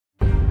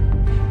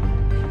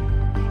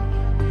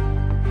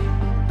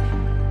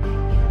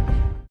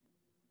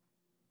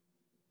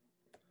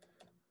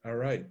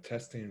right,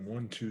 testing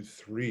one, two,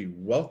 three.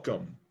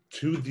 Welcome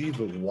to the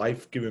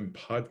Life Given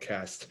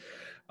podcast.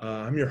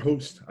 I'm your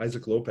host,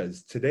 Isaac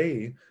Lopez.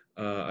 Today,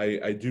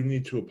 I do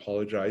need to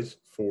apologize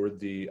for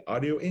the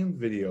audio and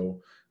video,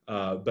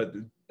 but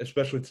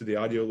especially to the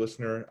audio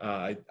listener,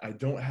 I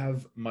don't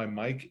have my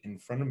mic in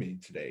front of me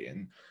today,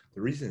 and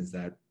the reason is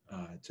that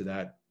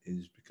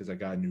is because I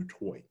got a new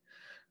toy,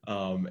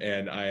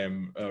 and I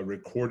am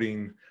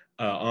recording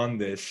on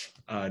this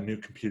new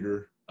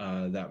computer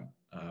that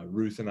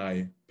Ruth and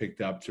I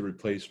picked up to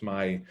replace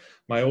my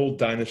old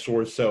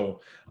dinosaur.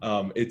 So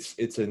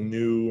it's a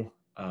new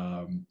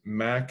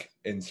Mac,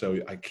 and so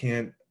I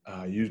can't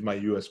use my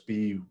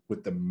USB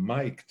with the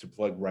mic to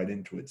plug right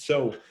into it.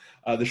 So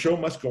the show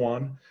must go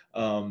on,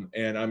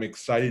 and I'm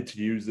excited to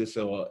use this.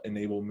 It'll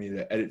enable me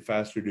to edit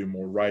faster, do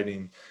more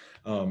writing,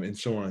 and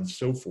so on and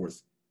so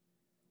forth.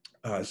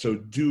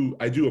 So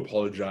I do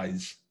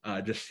apologize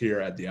just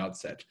here at the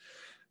outset.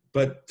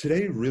 But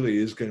today really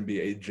is going to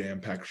be a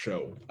jam-packed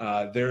show.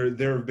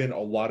 There have been a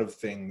lot of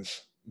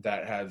things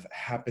that have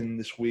happened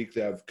this week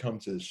that have come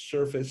to the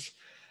surface.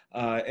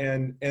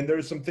 And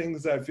there's some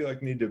things that I feel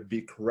like need to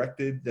be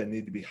corrected, that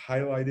need to be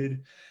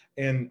highlighted.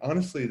 And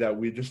honestly, that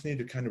we just need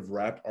to kind of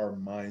wrap our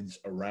minds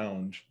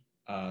around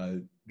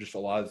just a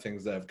lot of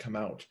things that have come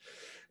out.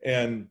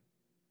 And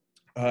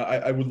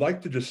I would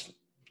like to just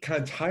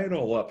kind of tie it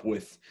all up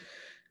with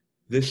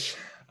this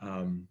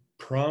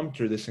prompt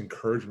or this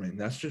encouragement,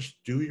 and that's just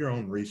do your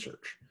own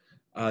research.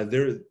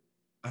 The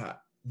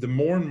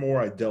more and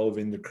more I delve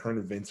into current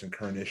events and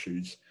current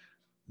issues,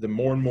 the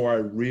more and more I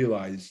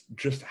realize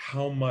just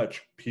how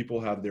much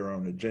people have their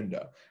own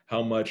agenda,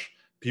 how much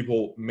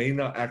people may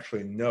not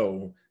actually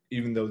know,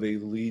 even though they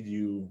lead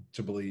you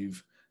to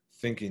believe,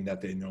 thinking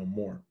that they know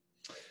more.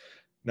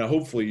 Now,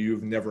 hopefully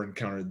you've never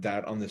encountered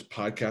that on this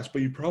podcast,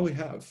 but you probably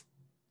have.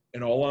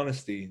 In all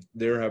honesty,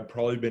 there have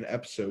probably been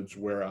episodes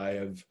where I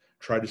have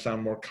tried to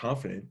sound more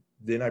confident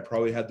than I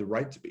probably had the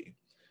right to be.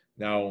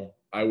 Now,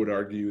 I would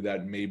argue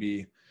that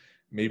maybe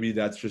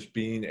that's just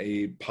being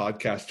a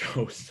podcast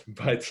host,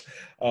 but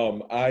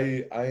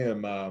I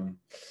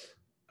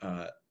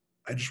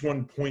just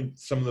want to point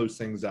some of those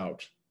things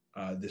out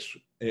this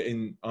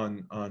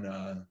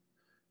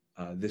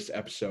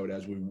episode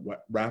as we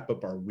wrap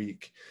up our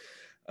week.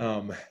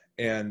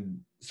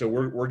 And so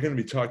we're going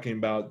to be talking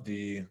about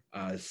the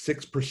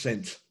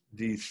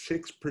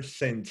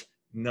 6%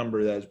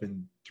 number that has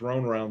been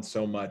thrown around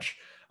so much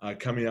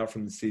coming out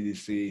from the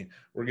CDC.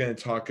 We're going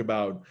to talk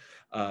about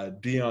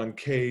Deon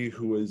K,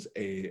 who was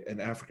an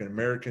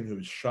African-American who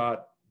was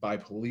shot by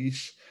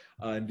police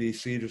in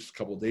DC just a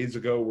couple of days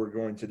ago. We're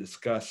going to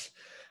discuss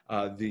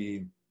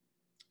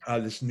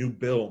this new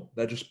bill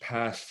that just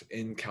passed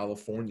in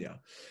California.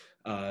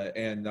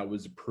 And that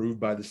was approved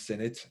by the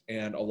Senate,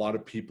 and a lot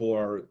of people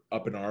are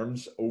up in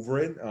arms over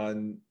it.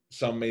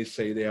 Some may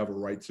say they have a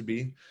right to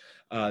be.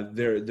 And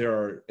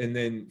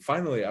then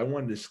finally, I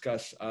want to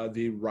discuss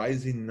the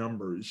rising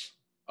numbers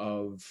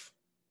of,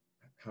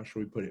 how should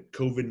we put it,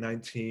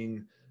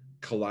 COVID-19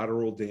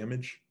 collateral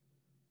damage.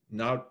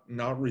 Not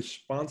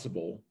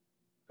responsible.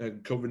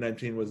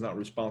 COVID-19 was not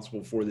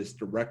responsible for this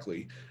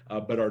directly,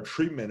 but our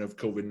treatment of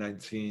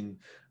COVID-19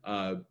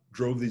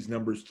 drove these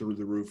numbers through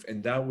the roof,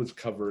 and that was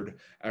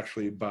covered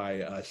actually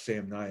by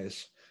Sam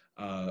Nias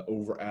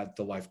over at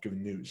the Life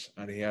Given News,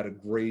 and he had a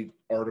great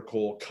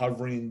article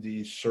covering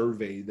the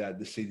survey that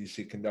the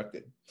CDC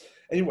conducted.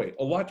 Anyway,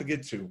 a lot to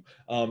get to,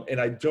 and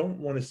I don't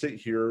want to sit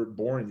here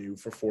boring you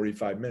for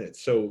 45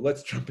 minutes, so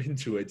let's jump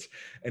into it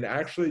and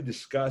actually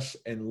discuss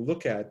and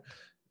look at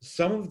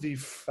some of the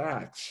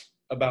facts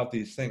about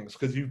these things,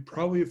 because you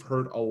probably have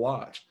heard a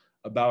lot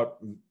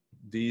about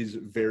these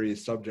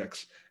various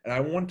subjects, and I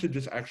want to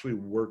just actually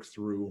work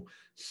through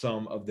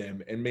some of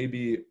them and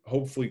maybe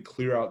hopefully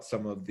clear out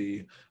some of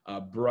the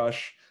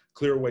brush,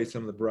 clear away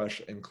some of the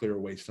brush, and clear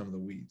away some of the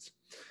weeds.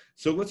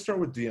 So let's start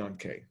with Deon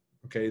K.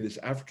 Okay, this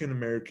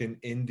African-American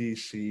in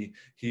DC,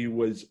 he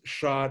was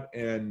shot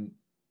and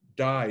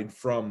died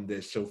from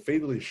this, so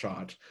fatally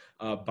shot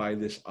by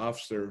this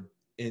officer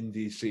in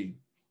DC.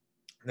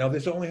 Now,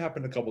 this only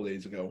happened a couple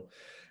days ago.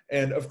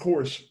 And of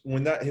course,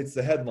 when that hits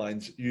the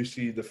headlines, you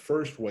see the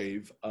first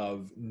wave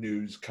of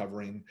news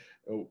covering,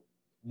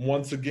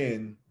 once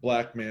again,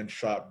 black man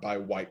shot by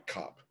white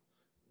cop,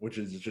 which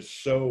is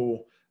just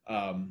so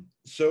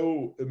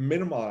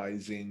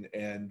minimizing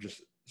and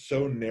just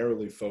so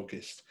narrowly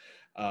focused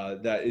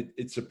that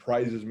it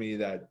surprises me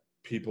that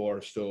people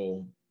are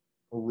still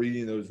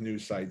reading those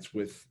news sites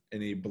with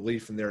any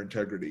belief in their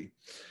integrity.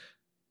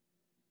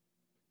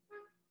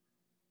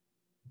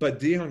 But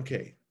Deon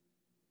K,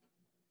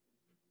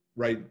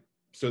 right?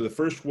 So the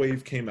first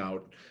wave came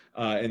out,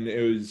 and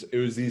it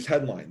was these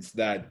headlines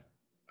that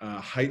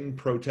heightened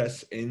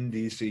protests in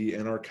DC,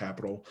 in our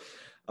capital.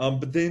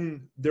 But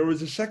then there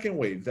was a second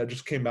wave that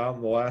just came out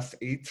in the last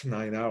 8 to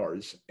 9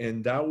 hours,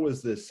 and that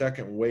was the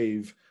second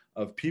wave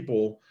of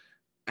people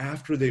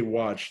after they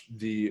watched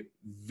the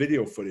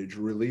video footage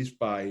released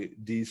by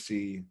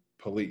DC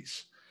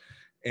police.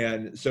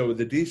 And so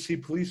the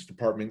DC Police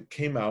Department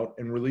came out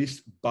and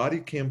released body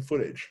cam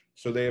footage.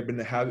 So they have been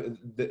having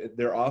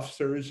their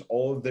officers,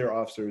 all of their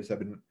officers have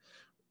been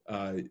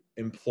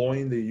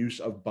employing the use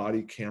of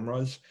body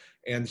cameras.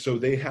 And so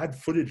they had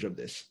footage of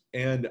this.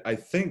 And I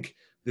think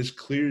this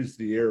clears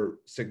the air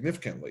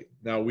significantly.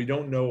 Now, we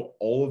don't know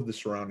all of the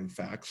surrounding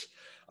facts.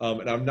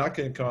 And I'm not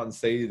going to come out and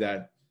say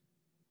that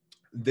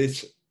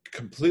this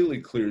completely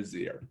clears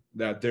the air,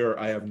 that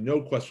I have no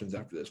questions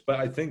after this. But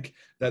I think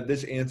that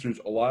this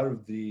answers a lot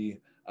of the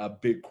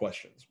big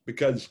questions,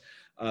 because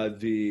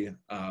the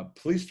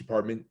police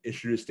department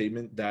issued a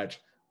statement that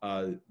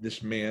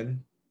this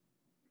man,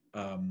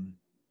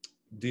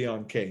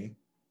 Deon K,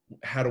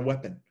 had a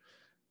weapon,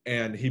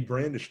 and he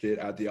brandished it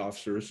at the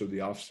officer, so the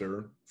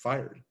officer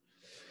fired.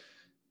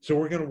 So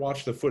we're going to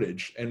watch the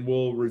footage, and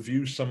we'll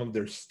review some of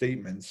their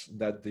statements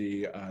that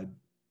the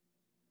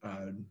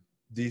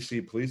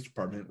DC Police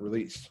Department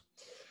released.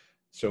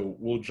 So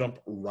we'll jump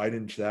right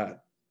into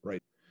that.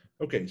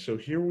 Okay, so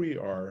here we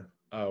are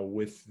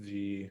with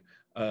the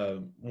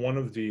one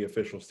of the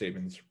official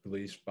statements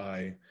released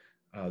by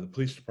the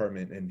police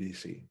department in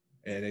DC,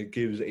 and it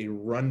gives a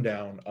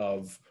rundown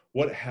of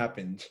what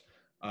happened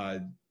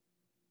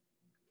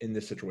in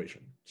this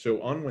situation.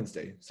 So on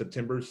Wednesday,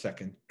 September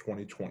 2nd,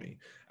 2020,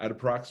 at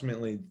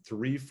approximately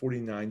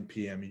 3:49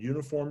 p.m.,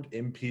 uniformed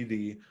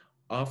MPD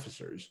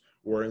officers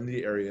were in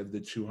the area of the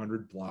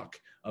 200 block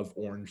of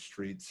Orange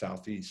Street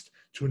Southeast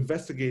to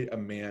investigate a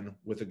man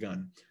with a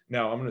gun.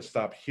 Now, I'm going to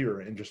stop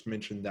here and just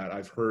mention that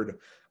I've heard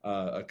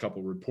a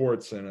couple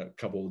reports and a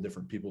couple of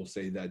different people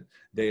say that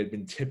they had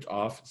been tipped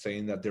off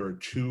saying that there were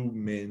two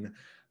men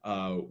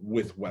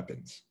with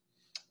weapons.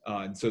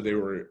 And so they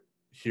were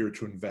here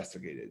to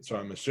investigate it. So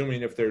I'm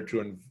assuming if they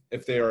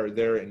are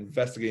there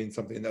investigating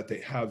something, that they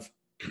have,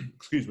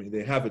 excuse me,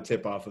 they have a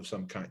tip off of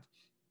some kind.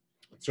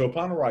 So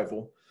upon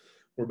arrival,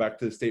 we're back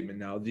to the statement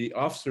now. The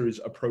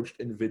officers approached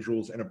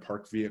individuals in a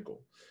parked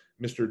vehicle.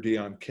 Mr.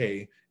 Deon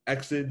K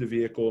exited the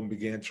vehicle and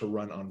began to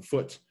run on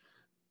foot.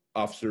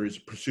 Officers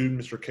pursued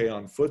Mr. K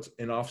on foot.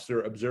 An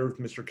officer observed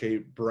Mr. K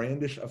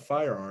brandish a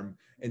firearm,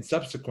 and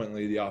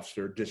subsequently the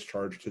officer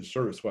discharged his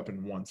service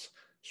weapon once,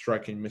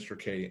 striking Mr.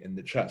 K in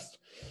the chest.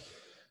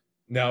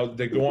 Now,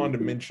 they go on to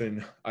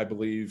mention, I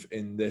believe,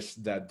 in this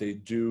that they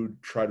do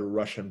try to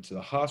rush him to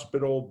the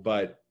hospital,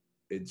 but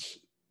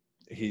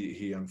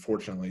he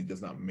unfortunately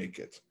does not make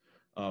it.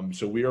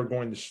 So we are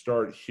going to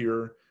start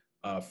here.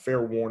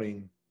 Fair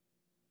warning,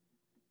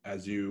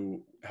 as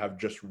you have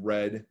just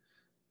read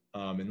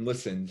and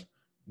listened,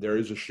 there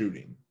is a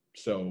shooting.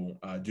 So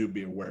do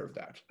be aware of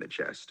that. The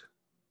chest.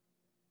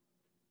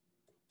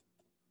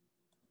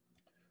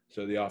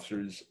 So the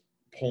officer's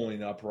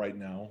pulling up right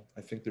now.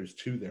 I think there's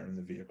two there in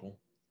the vehicle.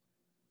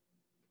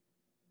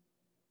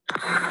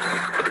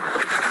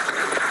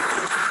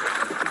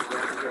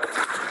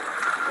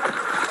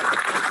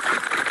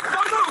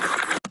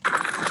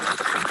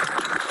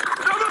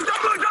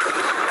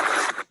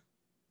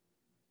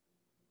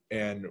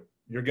 And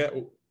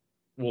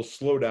we'll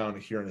slow down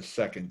here in a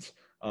second.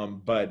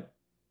 But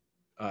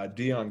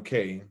Deon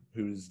K,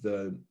 who's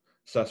the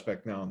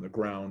suspect now on the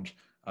ground,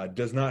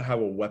 does not have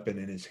a weapon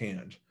in his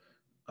hand.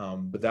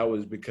 But that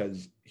was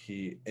because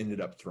he ended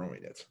up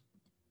throwing it.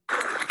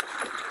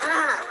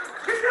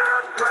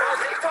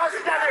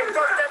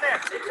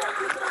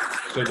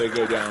 So they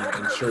go down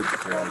and search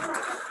for him.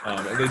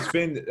 And they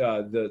spend,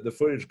 the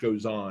footage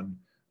goes on,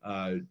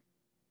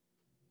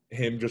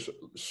 him just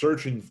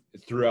searching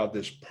throughout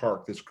this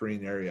park, this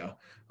green area,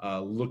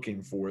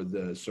 looking for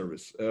the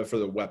for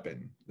the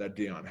weapon that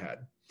Deon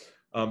had.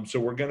 So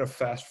we're going to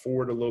fast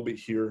forward a little bit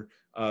here.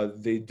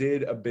 They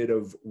did a bit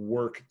of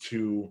work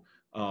to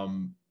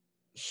put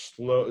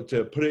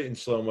it in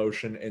slow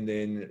motion and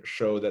then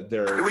show that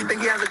Do we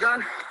think he has a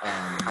gun?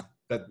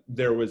 That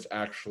there was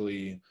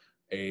actually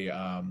a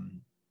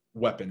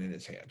weapon in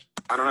his hand.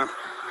 I don't know.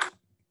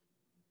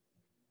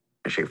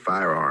 It's a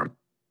firearm.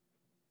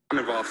 I'm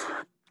involved.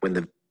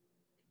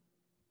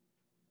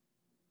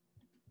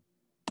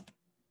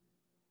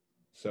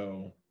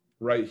 So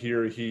right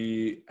here,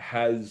 he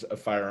has a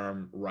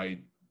firearm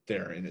right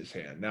there in his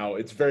hand. Now,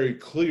 it's very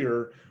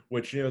clear,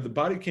 which, the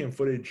body cam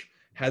footage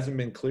hasn't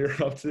been clear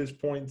up to this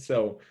point.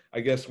 So I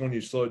guess when you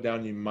slow it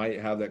down, you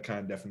might have that kind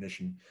of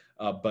definition.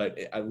 But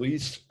at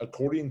least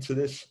according to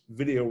this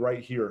video right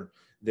here,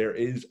 there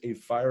is a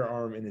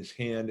firearm in his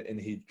hand and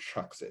he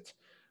chucks it.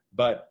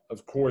 But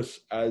of course,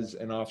 as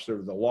an officer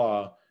of the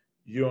law,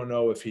 you don't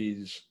know if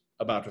he's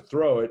about to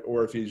throw it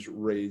or if he's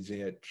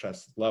raising it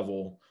chest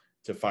level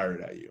to fire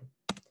it at you.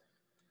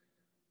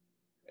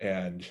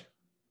 And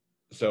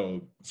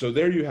so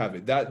there you have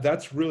it.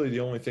 That's really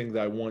the only thing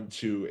that I want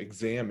to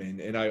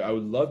examine, and I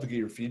would love to get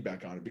your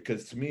feedback on it,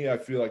 because to me, I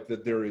feel like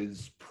that there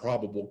is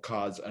probable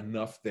cause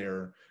enough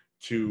there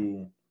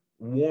to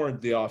warrant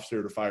the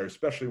officer to fire,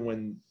 especially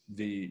when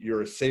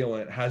your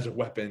assailant has a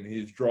weapon,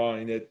 he's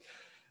drawing it.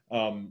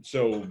 That's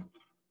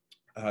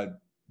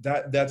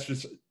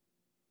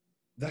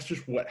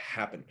just what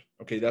happened.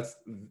 Okay, that's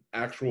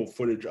actual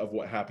footage of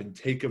what happened.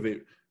 Take of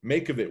it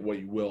make of it what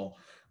you will.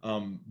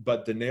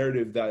 But the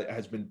narrative that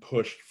has been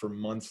pushed for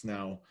months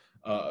now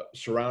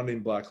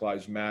surrounding Black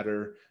Lives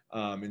Matter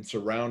and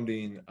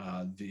surrounding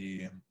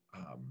the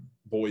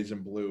boys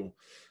in blue,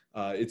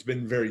 it's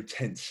been very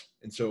tense.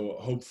 And so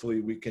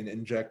hopefully we can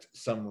inject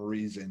some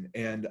reason.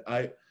 And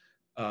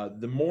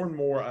the more and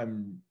more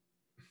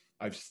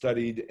I've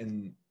studied,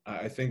 and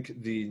I think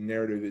the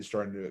narrative is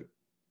starting to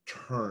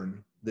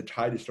turn, the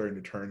tide is starting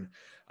to turn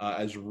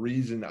as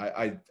reason,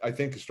 I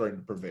think is starting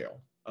to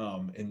prevail.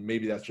 And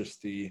maybe that's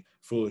just the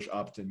foolish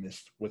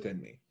optimist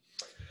within me.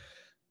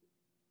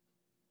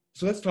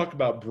 So let's talk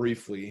about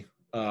briefly,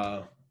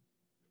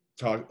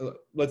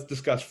 let's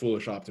discuss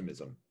foolish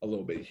optimism a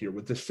little bit here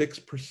with the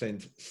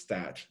 6%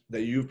 stat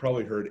that you've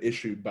probably heard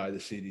issued by the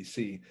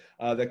CDC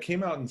that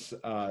came out and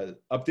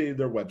updated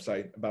their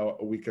website about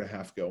a week and a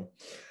half ago.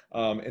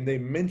 And they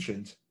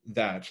mentioned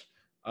that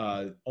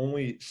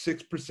only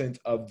 6%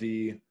 of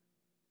the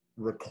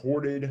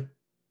recorded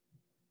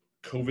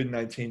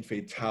COVID-19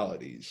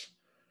 fatalities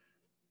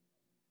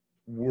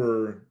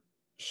were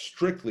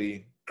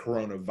strictly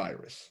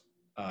coronavirus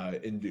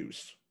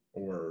induced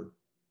or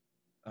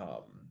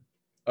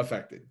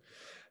affected.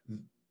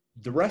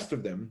 The rest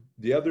of them,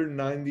 the other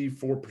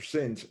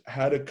 94%,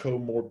 had a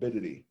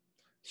comorbidity.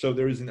 So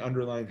there is an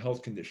underlying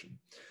health condition.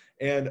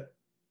 And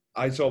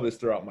I saw this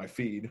throughout my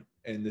feed,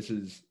 and this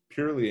is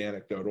purely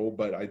anecdotal,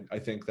 but I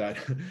think that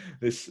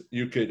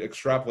you could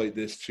extrapolate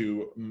this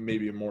to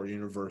maybe a more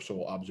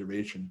universal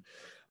observation.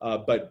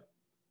 But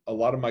a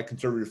lot of my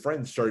conservative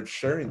friends started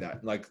sharing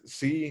that. Like,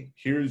 see,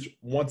 here's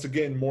once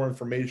again more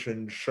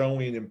information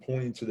showing and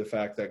pointing to the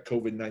fact that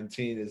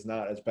COVID-19 is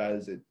not as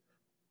bad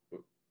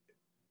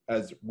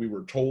as we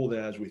were told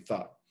and as we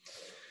thought.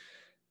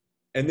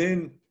 And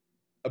then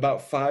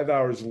about 5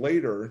 hours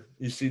later,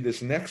 you see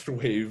this next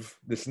wave,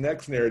 this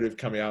next narrative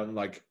coming out, and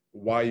like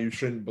why you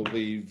shouldn't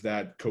believe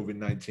that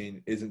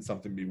COVID-19 isn't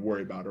something to be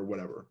worried about or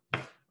whatever.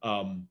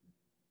 And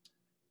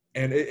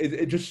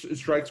it just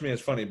strikes me as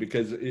funny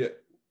because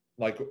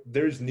like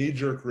there's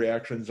knee-jerk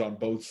reactions on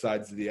both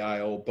sides of the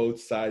aisle,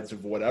 both sides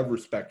of whatever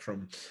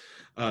spectrum.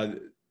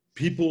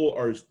 People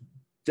are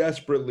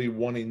desperately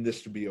wanting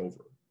this to be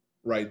over,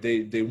 right?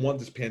 They want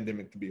this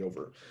pandemic to be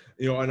over,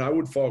 and I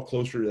would fall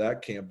closer to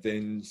that camp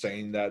than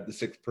saying that the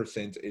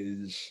 6%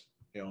 is,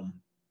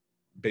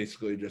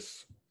 basically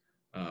just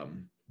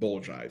bull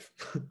jive.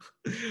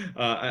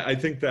 I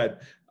think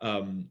that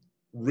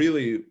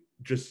really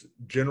just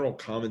general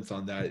comments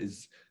on that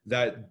is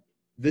that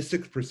this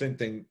 6%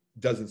 thing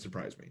doesn't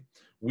surprise me.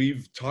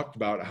 We've talked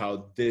about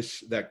how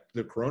that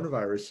the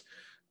coronavirus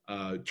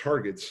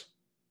targets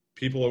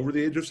people over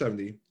the age of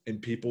 70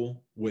 and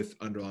people with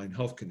underlying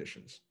health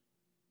conditions.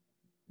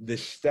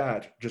 This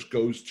stat just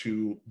goes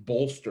to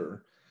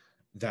bolster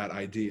that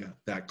idea,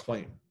 that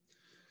claim.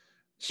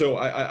 So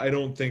I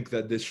don't think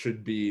that this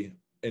should be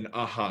an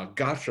aha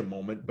gotcha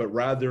moment, but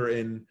rather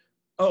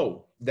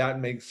oh, that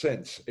makes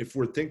sense. If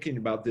we're thinking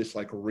about this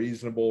like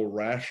reasonable,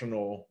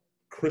 rational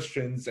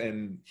Christians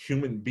and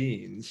human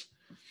beings,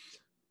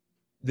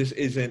 this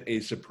isn't a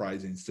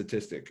surprising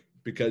statistic,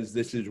 because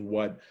this is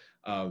what,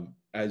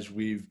 as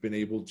we've been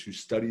able to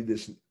study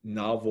this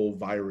novel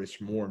virus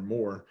more and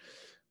more,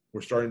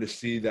 we're starting to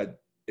see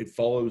that it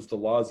follows the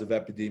laws of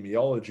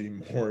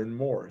epidemiology more and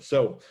more.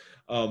 So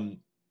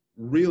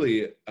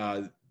really,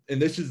 and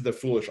this is the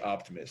foolish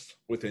optimist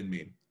within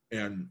me.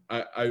 And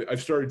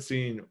I've started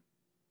seeing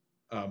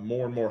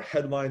more and more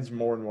headlines,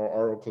 more and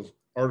more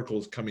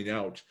articles coming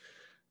out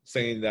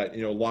saying that,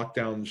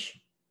 lockdowns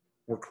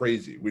were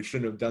crazy. We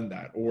shouldn't have done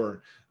that.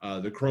 Or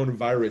the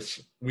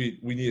coronavirus, we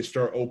need to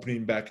start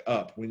opening back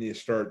up. We need to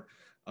start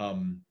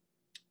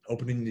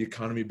opening the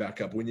economy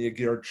back up. We need to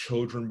get our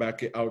children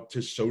back out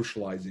to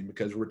socializing,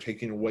 because we're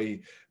taking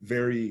away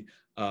very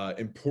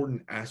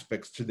important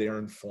aspects to their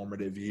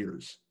informative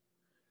years,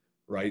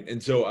 right?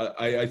 And so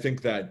I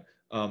think that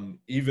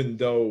even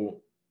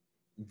though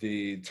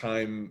the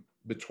time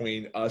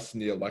between us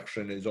and the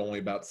election is only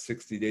about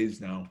 60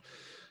 days now,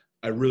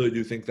 I really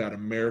do think that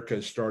America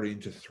is starting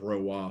to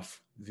throw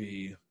off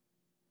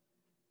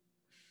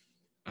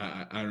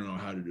I don't know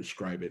how to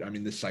describe it. I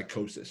mean, the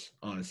psychosis,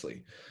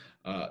 honestly,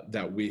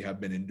 that we have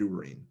been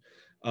enduring.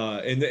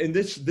 And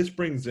this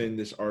brings in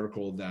this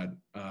article that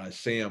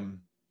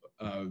Sam,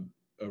 a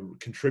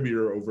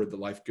contributor over at the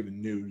Life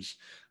Given News,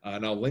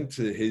 and I'll link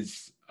to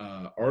his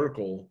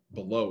article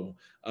below,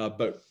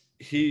 but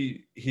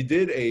he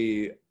did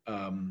a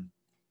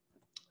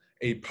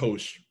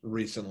post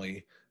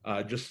recently,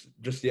 just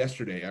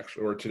yesterday,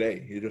 actually, or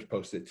today. He just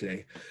posted it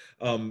today,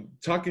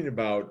 talking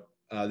about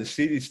the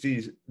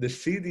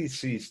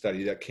CDC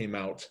study that came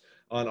out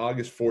on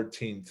August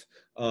 14th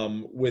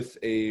with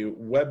a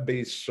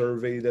web-based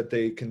survey that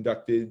they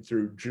conducted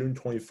through June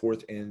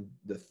 24th and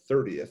the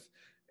 30th.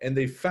 And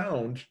they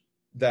found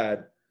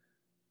that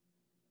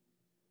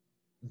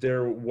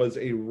there was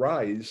a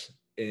rise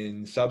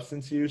in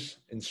substance use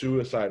and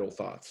suicidal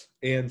thoughts.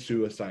 And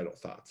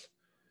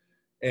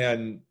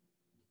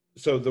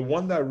so the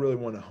one that I really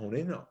want to hone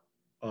in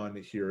on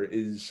here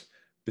is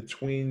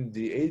between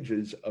the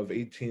ages of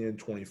 18 and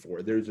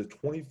 24. There's a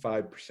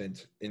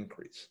 25%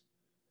 increase.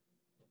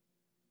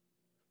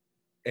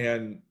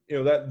 And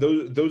that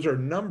those are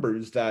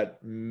numbers that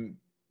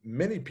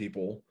many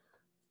people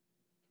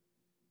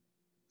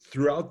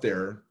threw out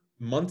there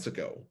months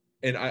ago.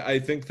 And I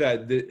think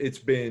that it's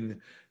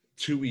been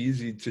too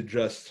easy to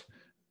just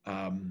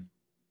write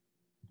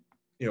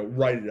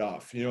it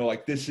off.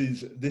 Like this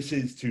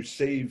is to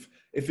save.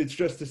 If it's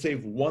just to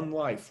save one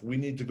life, we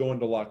need to go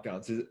into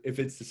lockdowns. If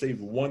it's to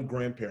save one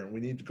grandparent, we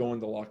need to go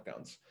into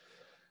lockdowns.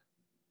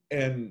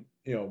 And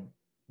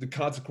the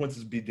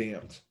consequences be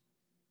damned.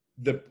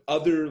 The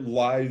other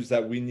lives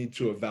that we need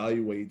to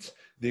evaluate,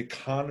 the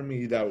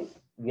economy that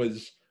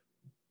was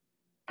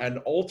an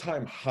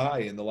all-time high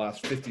in the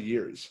last 50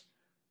 years,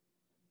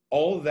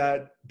 all of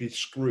that be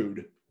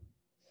screwed.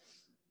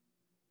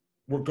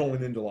 We're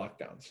going into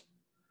lockdowns.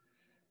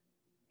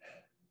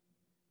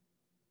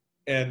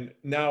 And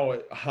now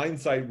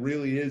hindsight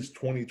really is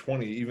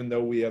 2020, even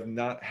though we have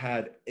not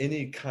had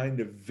any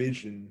kind of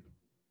vision,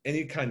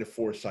 any kind of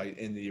foresight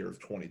in the year of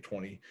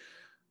 2020.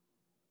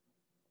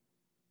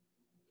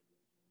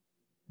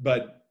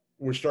 But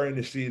we're starting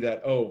to see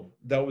that,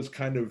 that was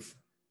kind of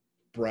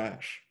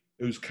brash.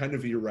 It was kind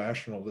of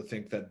irrational to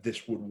think that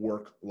this would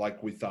work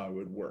like we thought it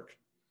would work.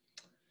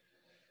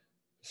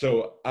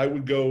 So I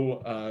would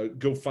go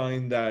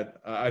find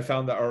that. I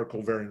found that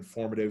article very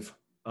informative.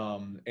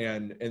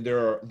 And there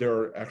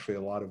are actually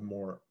a lot of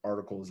more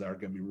articles that are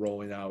going to be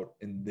rolling out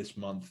in this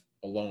month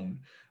alone.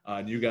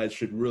 And you guys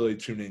should really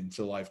tune in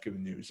to Life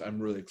Giving News. I'm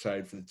really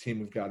excited for the team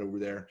we've got over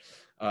there.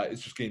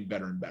 It's just getting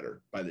better and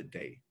better by the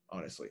day,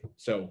 honestly.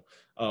 So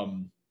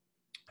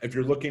if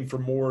you're looking for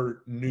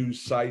more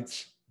news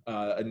sites,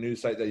 a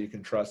news site that you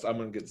can trust, I'm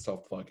going to get the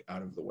self-plug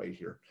out of the way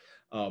here.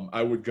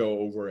 I would go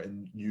over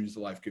and use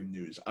the Life Giving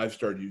News. I've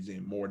started using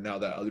it more now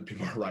that other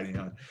people are writing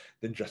on it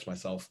than just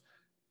myself.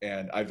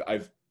 And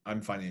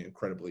I'm finding it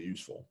incredibly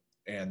useful.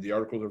 And the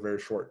articles are very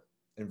short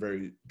and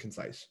very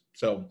concise.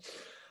 So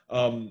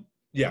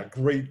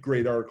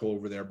great article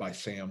over there by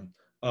Sam.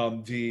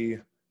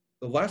 The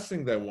last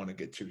thing that I want to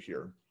get to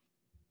here,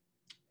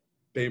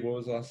 babe, what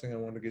was the last thing I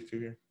wanted to get to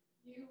here?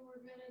 You were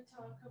going to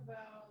talk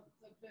about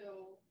the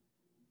bill.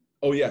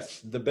 Oh,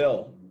 yes, the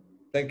bill.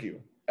 Thank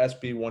you.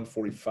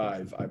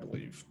 SB-145, I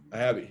believe. I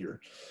have it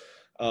here.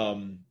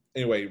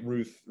 Anyway,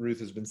 Ruth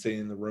has been sitting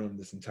in the room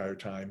this entire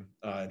time.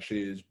 And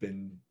she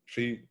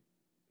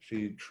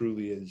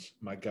truly is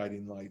my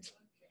guiding light.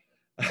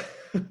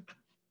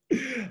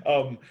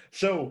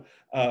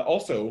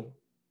 Also,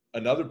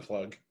 another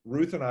plug,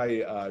 Ruth and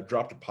I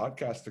dropped a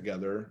podcast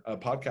together, a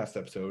podcast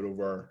episode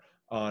over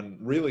on,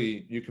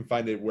 really, you can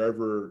find it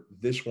wherever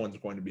this one's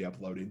going to be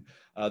uploading,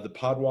 the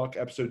Podwalk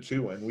episode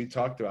 2. And we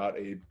talked about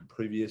a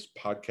previous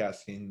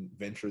podcasting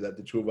venture that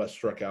the two of us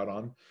struck out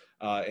on,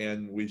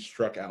 and we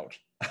struck out.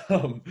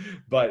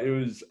 But it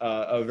was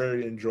a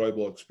very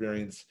enjoyable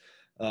experience.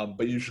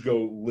 But you should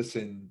go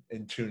listen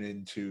and tune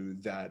into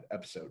that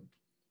episode.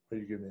 What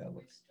are you giving me that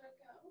look?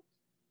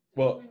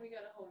 Well, we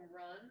got a home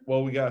run.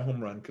 Well, we got a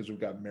home run because we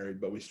got married,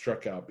 but we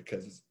struck out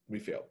because we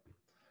failed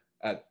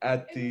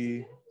at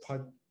the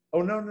pod.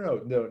 Oh no,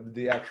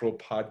 the actual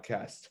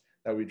podcast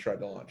that we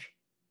tried to launch.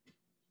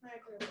 I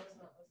actually was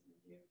not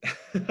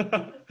listening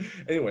to you.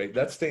 Anyway,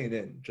 that's staying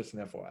in, just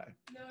an FYI.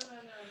 No.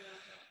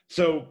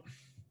 So,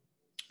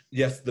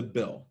 yes, the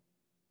bill.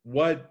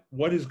 What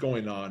is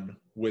going on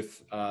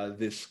with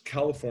this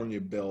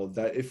California bill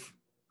that, if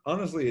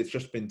honestly, it's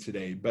just been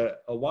today,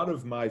 but a lot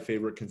of my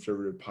favorite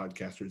conservative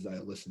podcasters that I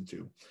listen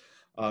to,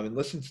 and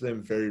listen to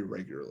them very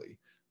regularly,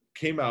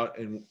 came out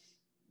and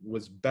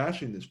was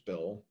bashing this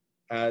bill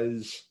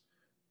as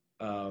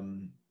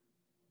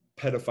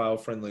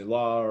pedophile-friendly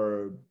law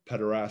or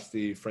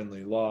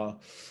pederasty-friendly law.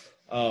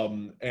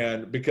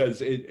 And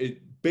because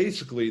it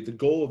basically, the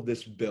goal of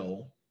this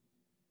bill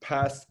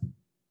passed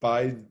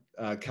by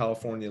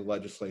California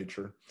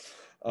legislature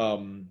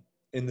in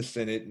the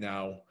Senate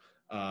now,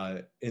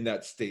 in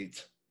that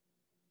state,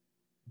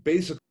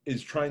 basically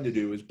is trying to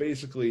do is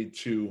basically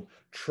to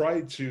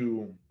try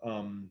to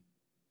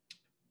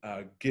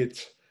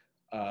get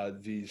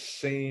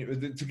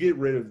to get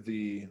rid of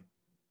the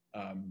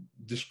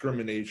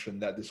discrimination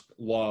that this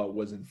law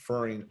was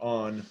inferring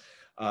on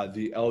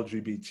the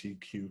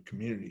LGBTQ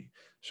community.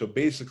 So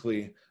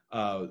basically,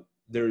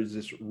 there is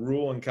this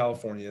rule in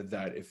California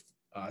that if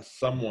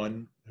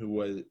someone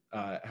who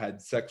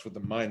had sex with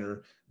a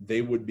minor,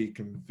 they would be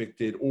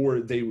convicted, or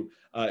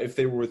if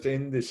they were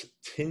within this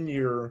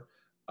 10-year,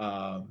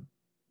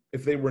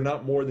 if they were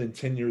not more than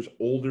 10 years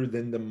older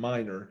than the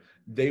minor,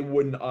 they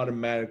wouldn't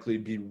automatically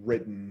be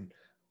written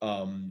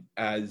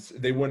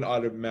they wouldn't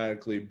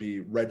automatically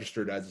be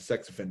registered as a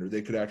sex offender.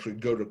 They could actually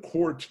go to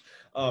court.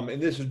 And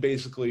this is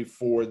basically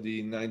for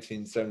the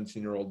 19,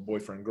 17-year-old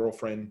boyfriend,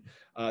 girlfriend,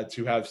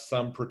 to have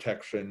some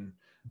protection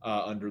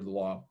under the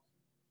law.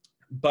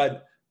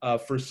 But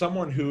for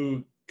someone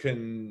who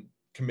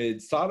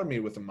committed sodomy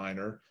with a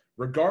minor,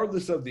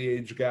 regardless of the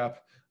age gap,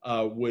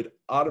 would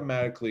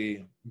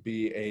automatically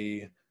be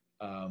a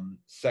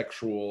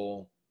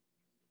sexual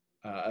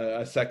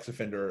a sex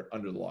offender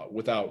under the law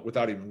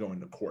without even going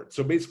to court.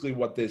 So basically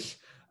what this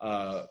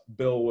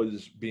bill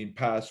was being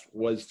passed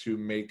was to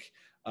make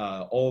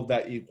all of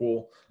that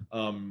equal.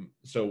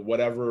 So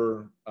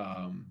whatever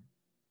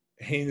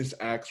heinous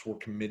acts were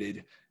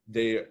committed,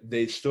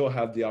 they still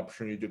have the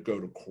opportunity to go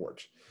to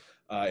court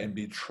and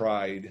be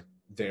tried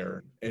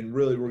there. And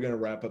really, we're going to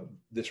wrap up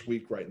this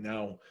week right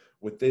now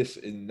with this,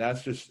 and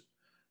that's just,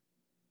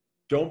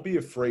 don't be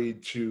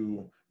afraid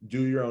to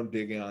do your own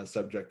digging on a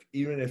subject,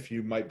 even if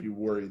you might be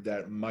worried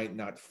that it might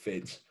not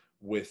fit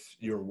with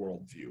your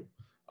worldview,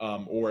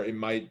 or it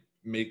might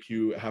make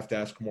you have to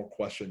ask more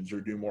questions or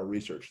do more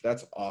research.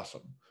 That's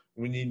awesome.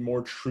 We need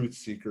more truth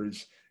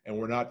seekers, and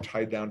we're not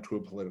tied down to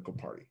a political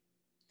party.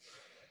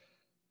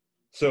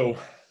 So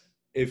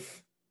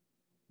if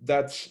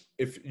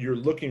you're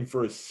looking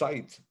for a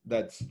site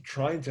that's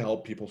trying to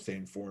help people stay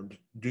informed,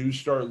 do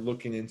start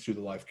looking into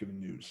the Life Given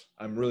News.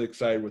 I'm really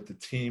excited with the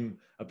team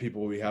of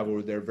people we have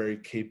over there, very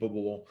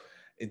capable,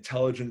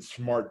 intelligent,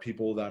 smart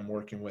people that I'm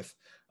working with.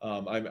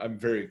 I'm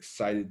very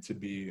excited to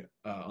be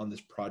on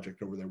this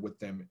project over there with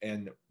them.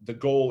 And the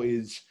goal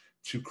is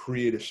to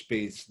create a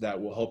space that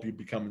will help you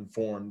become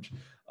informed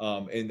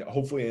and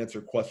hopefully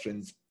answer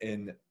questions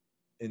in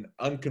an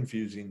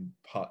unconfusing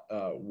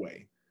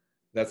way.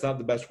 That's not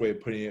the best way of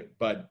putting it,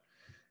 but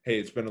hey,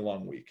 it's been a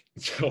long week.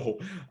 So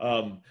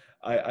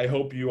I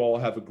hope you all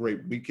have a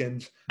great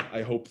weekend.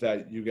 I hope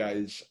that you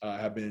guys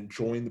have been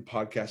enjoying the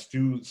podcast.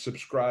 Do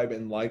subscribe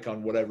and like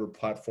on whatever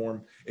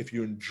platform. If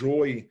you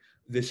enjoy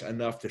this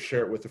enough to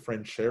share it with a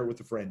friend, share it with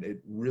a friend.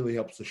 It really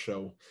helps the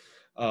show.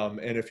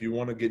 And if you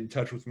want to get in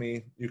touch with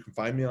me, you can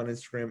find me on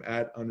Instagram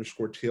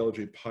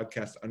 @_TLG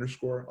podcast_,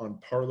 on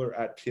Parler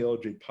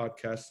 @TLG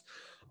podcast,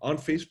 on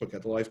Facebook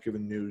at The Life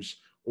Given News,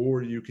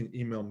 or you can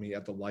email me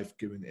at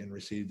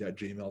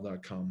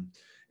thelifegivenandreceived@gmail.com.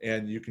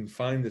 And you can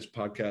find this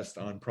podcast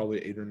on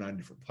probably 8 or 9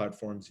 different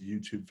platforms: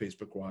 YouTube,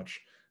 Facebook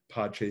Watch,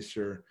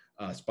 Podchaser,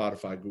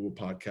 Spotify, Google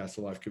Podcasts,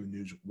 The Life Given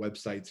News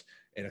websites,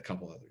 and a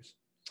couple others.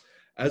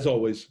 As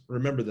always,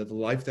 remember that the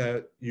life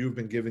that you've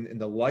been given and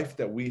the life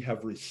that we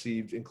have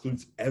received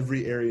includes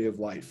every area of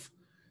life.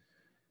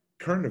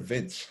 Current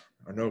events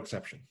are no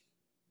exception.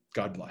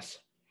 God bless.